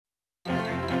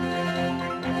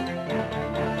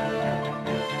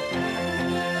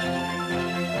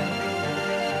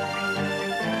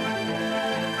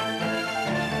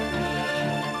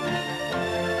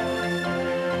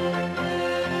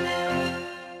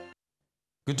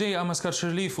Good day, I'm Askar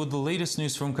Sherlief with the latest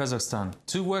news from Kazakhstan.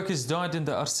 2 workers died in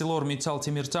the ArcelorMittal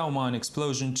Temirtau mine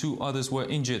explosion, 2 others were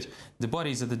injured. The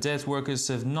bodies of the dead workers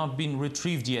have not been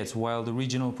retrieved yet, while the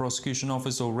Regional Prosecution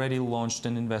Office already launched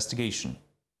an investigation.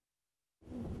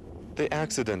 The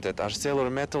accident at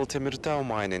ArcelorMittal Temirtau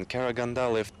mine in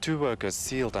Karaganda left 2 workers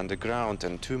sealed underground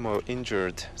and 2 more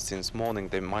injured. Since morning,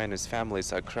 the miners'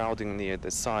 families are crowding near the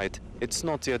site. It's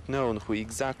not yet known who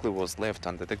exactly was left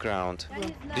under the ground.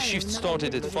 The shift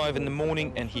started at 5 in the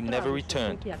morning and he never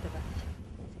returned.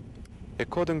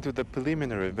 According to the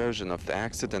preliminary version of the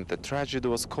accident, the tragedy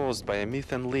was caused by a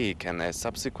methane leak and a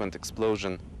subsequent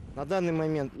explosion. At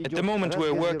the moment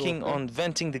we're working on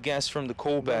venting the gas from the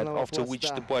coal bed, after which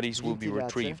the bodies will be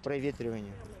retrieved.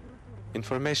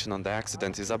 Information on the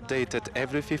accident is updated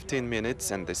every 15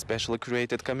 minutes and the specially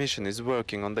created commission is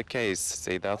working on the case,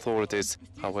 say the authorities.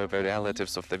 However,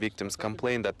 relatives of the victims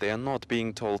complain that they are not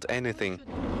being told anything.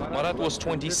 Marat was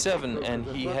 27 and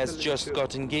he has just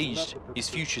got engaged. His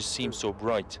future seems so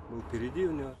bright.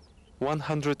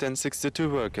 162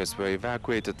 workers were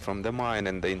evacuated from the mine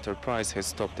and the enterprise has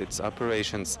stopped its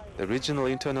operations. The Regional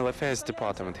Internal Affairs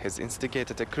Department has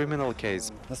instigated a criminal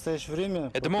case.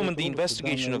 At the moment, the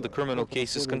investigation of the criminal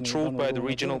case is controlled by the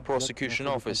Regional Prosecution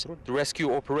Office. The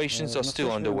rescue operations are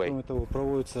still underway.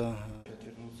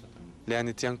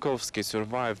 Leonid Yankovsky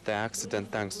survived the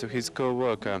accident thanks to his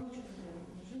co-worker.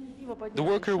 The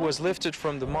worker was lifted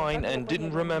from the mine and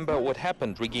didn't remember what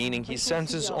happened, regaining his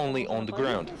senses only on the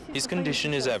ground. His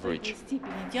condition is average.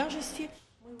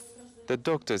 The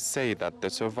doctors say that the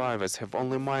survivors have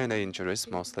only minor injuries,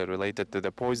 mostly related to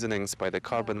the poisonings by the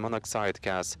carbon monoxide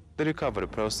gas. The recovery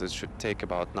process should take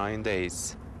about 9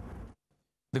 days.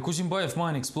 The Kuzimbayev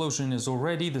mine explosion is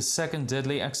already the 2nd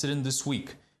deadly accident this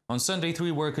week. On Sunday,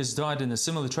 3 workers died in a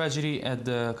similar tragedy at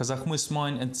the Kazakhmys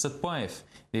mine at Satpayev.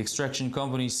 The extraction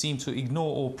companies seem to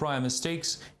ignore all prior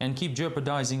mistakes and keep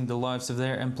jeopardizing the lives of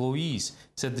their employees,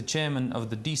 said the chairman of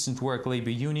the Decent Work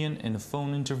Labor Union in a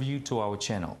phone interview to our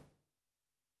channel.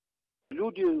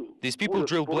 These people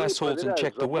drill blast holes and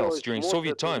check the wells. During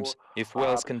Soviet times, if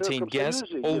wells contained gas,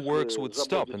 all works would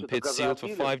stop and pits sealed for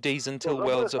 5 days until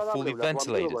wells are fully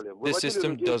ventilated. This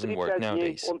system doesn't work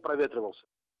nowadays.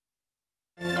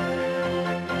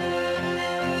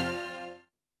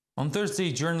 On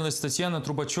Thursday, journalists Tatyana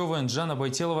Trubacheva and Zhanna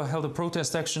Baitelova held a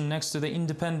protest action next to the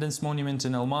Independence Monument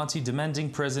in Almaty, demanding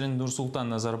President Nursultan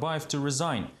Nazarbayev to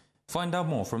resign. Find out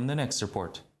more from the next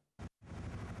report.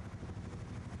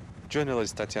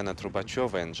 Journalists Tatyana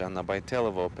Trubacheva and Zhanna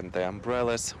Baitelova opened their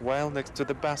umbrellas while next to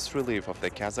the bas-relief of the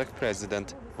Kazakh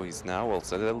president, who is now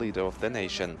also the leader of the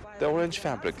nation. The orange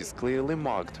fabric is clearly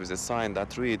marked with a sign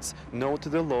that reads, "No to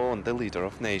the law on the leader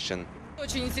of nation."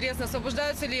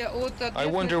 I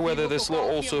wonder whether this law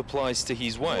also applies to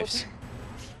his wives.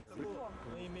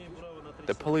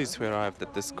 The police who arrived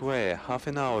at the square half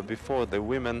an hour before the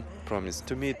women promised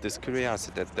to meet this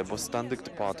curiosity at the Bostandik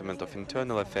Department of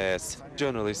Internal Affairs.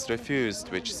 Journalists refused,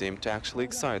 which seemed to actually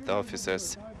excite the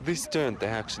officers. This turned the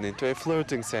action into a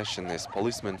flirting session as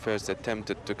policemen first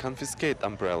attempted to confiscate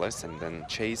umbrellas and then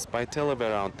chased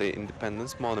Baitelova around the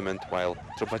Independence Monument while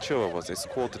Trubacheva was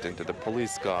escorted into the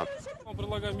police car.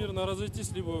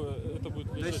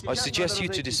 I suggest you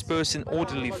to disperse in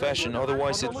orderly fashion,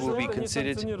 otherwise it will be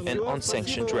considered an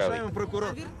unsanctioned rally.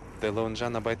 The lone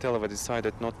Zhanna Baitelova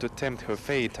decided not to tempt her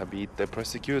fate, beat the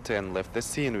prosecutor and left the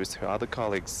scene with her other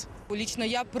colleagues.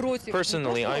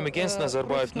 Personally, I am against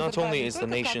Nazarbayev not only as the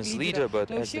nation's leader,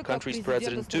 but as the country's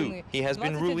president too. He has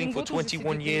been ruling for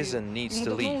 21 years and needs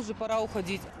to leave.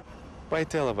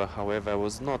 Baitelova, however,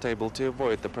 was not able to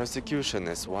avoid the prosecution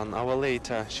as 1 hour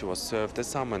later she was served a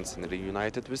summons and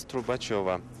reunited with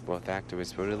Trubacheva. Both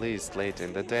activists were released late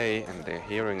in the day and their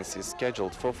hearings is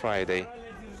scheduled for Friday.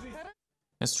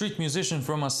 A street musician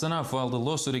from Astana filed a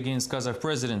lawsuit against Kazakh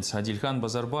President. Adilkhan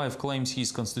Bazarbayev claims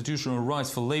his constitutional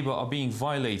rights for labor are being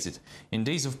violated. In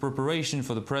days of preparation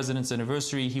for the president's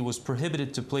anniversary, he was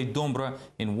prohibited to play dombra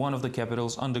in one of the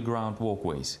capital's underground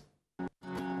walkways.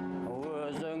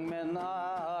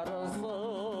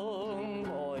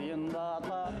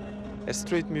 A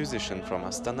street musician from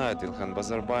Astana, Adilkhan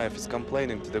Bazarbayev, is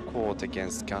complaining to the court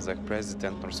against Kazakh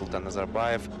President Nursultan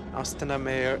Nazarbayev, Astana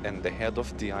mayor and the head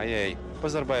of DIA.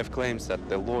 Bazarbayev claims that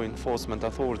the law enforcement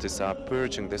authorities are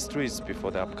purging the streets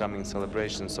before the upcoming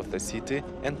celebrations of the city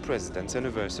and president's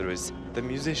anniversaries. The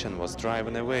musician was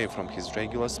driven away from his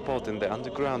regular spot in the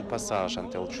underground passage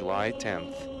until July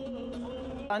 10th.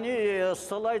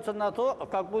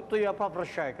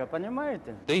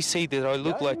 They say that I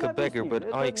look like a beggar,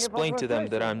 but I explain to them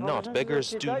that I'm not.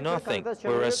 Beggars do nothing,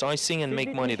 whereas I sing and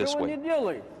make money this way.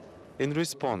 In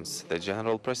response, the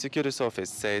General Prosecutor's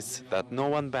Office says that no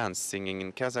one bans singing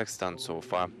in Kazakhstan so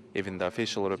far. Even the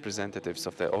official representatives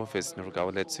of the office,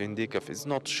 Nurgaulet Suindikov, is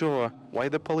not sure why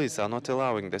the police are not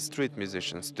allowing the street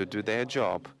musicians to do their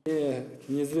job.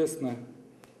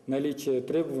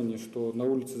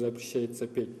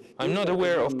 I'm not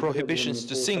aware of prohibitions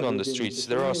to sing on the streets.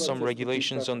 There are some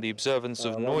regulations on the observance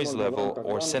of noise level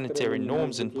or sanitary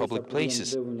norms in public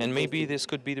places, and maybe this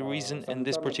could be the reason in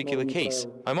this particular case.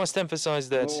 I must emphasize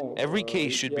that every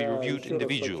case should be reviewed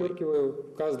individually.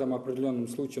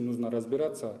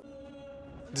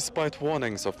 Despite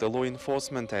warnings of the law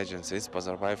enforcement agencies,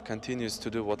 Bazarbayev continues to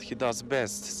do what he does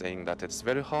best, saying that it's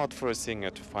very hard for a singer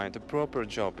to find a proper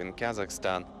job in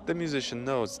Kazakhstan. The musician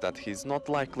notes that he's not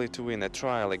likely to win a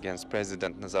trial against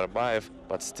President Nazarbayev,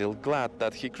 but still glad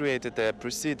that he created a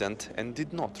precedent and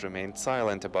did not remain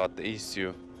silent about the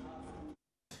issue.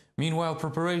 Meanwhile,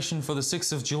 preparation for the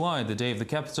 6th of July, the day of the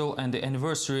capital and the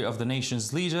anniversary of the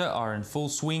nation's leader, are in full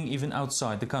swing even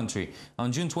outside the country.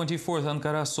 On June 24th,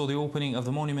 Ankara saw the opening of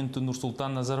the monument to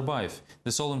Nursultan Nazarbayev.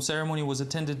 The solemn ceremony was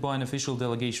attended by an official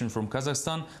delegation from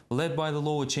Kazakhstan, led by the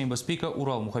lower chamber speaker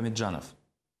Ural Muhamedjanov.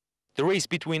 The race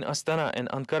between Astana and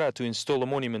Ankara to install a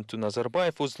monument to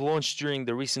Nazarbayev was launched during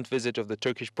the recent visit of the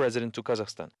Turkish president to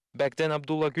Kazakhstan. Back then,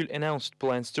 Abdullah Gül announced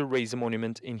plans to raise a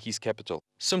monument in his capital.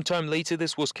 Sometime later,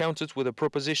 this was countered with a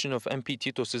proposition of MP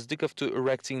Tito Sızdikov to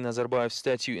erecting Nazarbayev's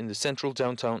statue in the central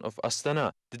downtown of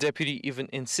Astana. The deputy even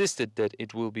insisted that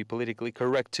it will be politically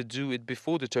correct to do it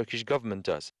before the Turkish government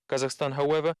does. Kazakhstan,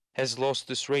 however, has lost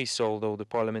this race, although the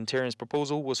parliamentarians'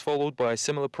 proposal was followed by a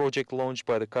similar project launched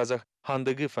by the Kazakh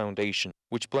Handagı Foundation,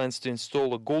 which plans to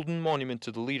install a golden monument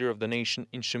to the leader of the nation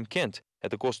in Shymkent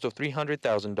at the cost of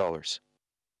 $300,000.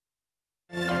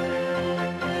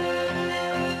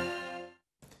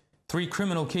 3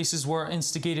 criminal cases were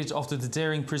instigated after the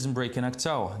daring prison break in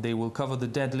Aktau. They will cover the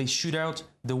deadly shootout,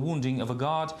 the wounding of a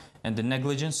guard, and the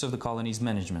negligence of the colony's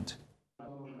management.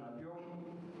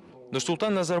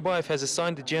 Nursultan Nazarbayev has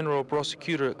assigned the general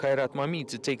prosecutor Kairat Mami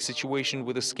to take situation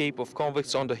with escape of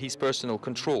convicts under his personal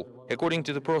control. According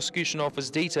to the prosecution office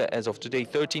data, as of today,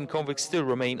 13 convicts still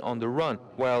remain on the run,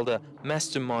 while the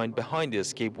mastermind behind the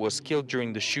escape was killed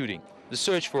during the shooting. The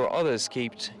search for other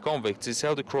escaped convicts is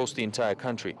held across the entire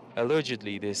country.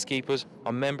 Allegedly, the escapers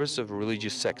are members of a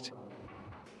religious sect.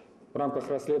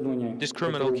 This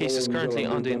criminal case is currently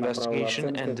under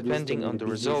investigation, and depending on the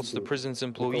results, the prison's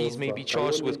employees may be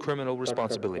charged with criminal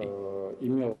responsibility.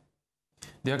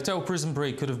 The Aktau prison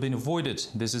break could have been avoided.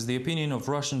 This is the opinion of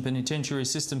Russian penitentiary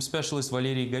system specialist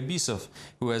Valery Gabisov,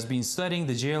 who has been studying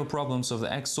the jail problems of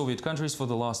the ex-Soviet countries for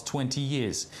the last 20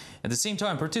 years. At the same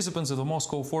time, participants of the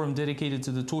Moscow forum dedicated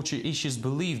to the torture issues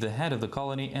believe the head of the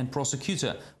colony and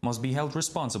prosecutor must be held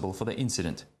responsible for the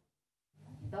incident.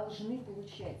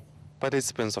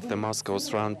 Participants of the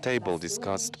Moscow's round table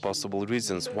discussed possible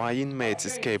reasons why inmates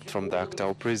escaped from the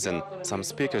Aktau prison. Some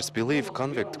speakers believe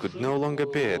convicts could no longer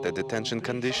bear the detention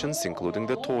conditions, including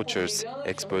the tortures.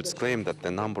 Experts claim that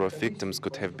the number of victims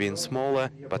could have been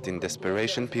smaller, but in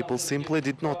desperation people simply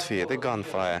did not fear the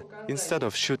gunfire. Instead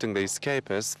of shooting the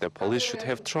escapers, the police should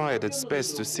have tried its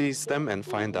best to seize them and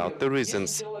find out the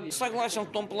reasons.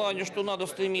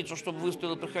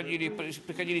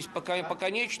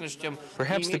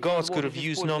 Perhaps the guards could have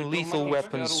used non-lethal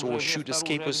weapons or shoot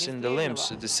escapers in the limbs.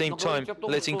 At the same time,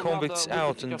 letting convicts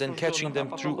out and then catching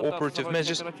them through operative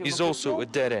measures is also a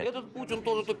dead end.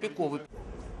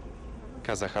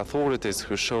 Kazakh authorities,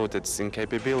 who showed its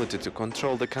incapability to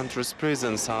control the country's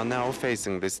prisons, are now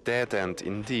facing this dead end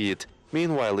indeed.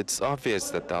 Meanwhile, it's obvious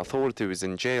that the authorities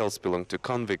in jails belong to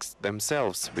convicts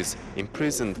themselves, with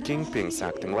imprisoned kingpins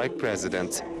acting like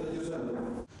presidents.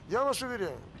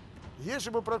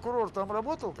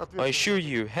 I assure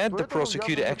you, had the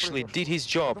prosecutor actually did his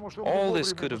job, all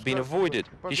this could have been avoided.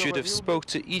 He should have spoke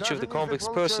to each of the convicts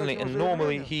personally, and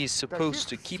normally he is supposed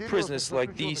to keep prisoners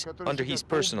like these under his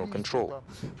personal control.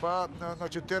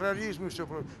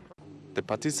 The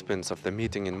participants of the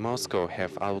meeting in Moscow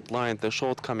have outlined the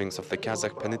shortcomings of the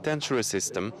Kazakh penitentiary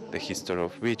system, the history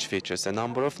of which features a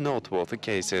number of noteworthy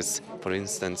cases. For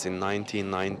instance, in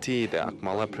 1990, the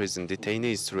Akmala prison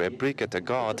detainees threw a brick at a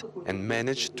guard and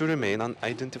managed to remain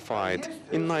unidentified.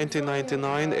 In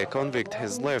 1999, a convict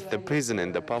has left the prison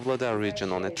in the Pavlodar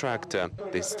region on a tractor.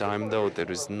 This time, though, there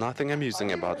is nothing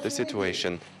amusing about the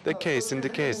situation. The case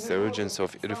indicates the urgency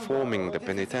of reforming the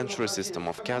penitentiary system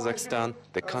of Kazakhstan,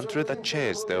 the country that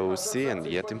chairs the OSCE and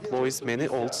yet employs many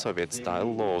old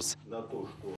Soviet-style laws.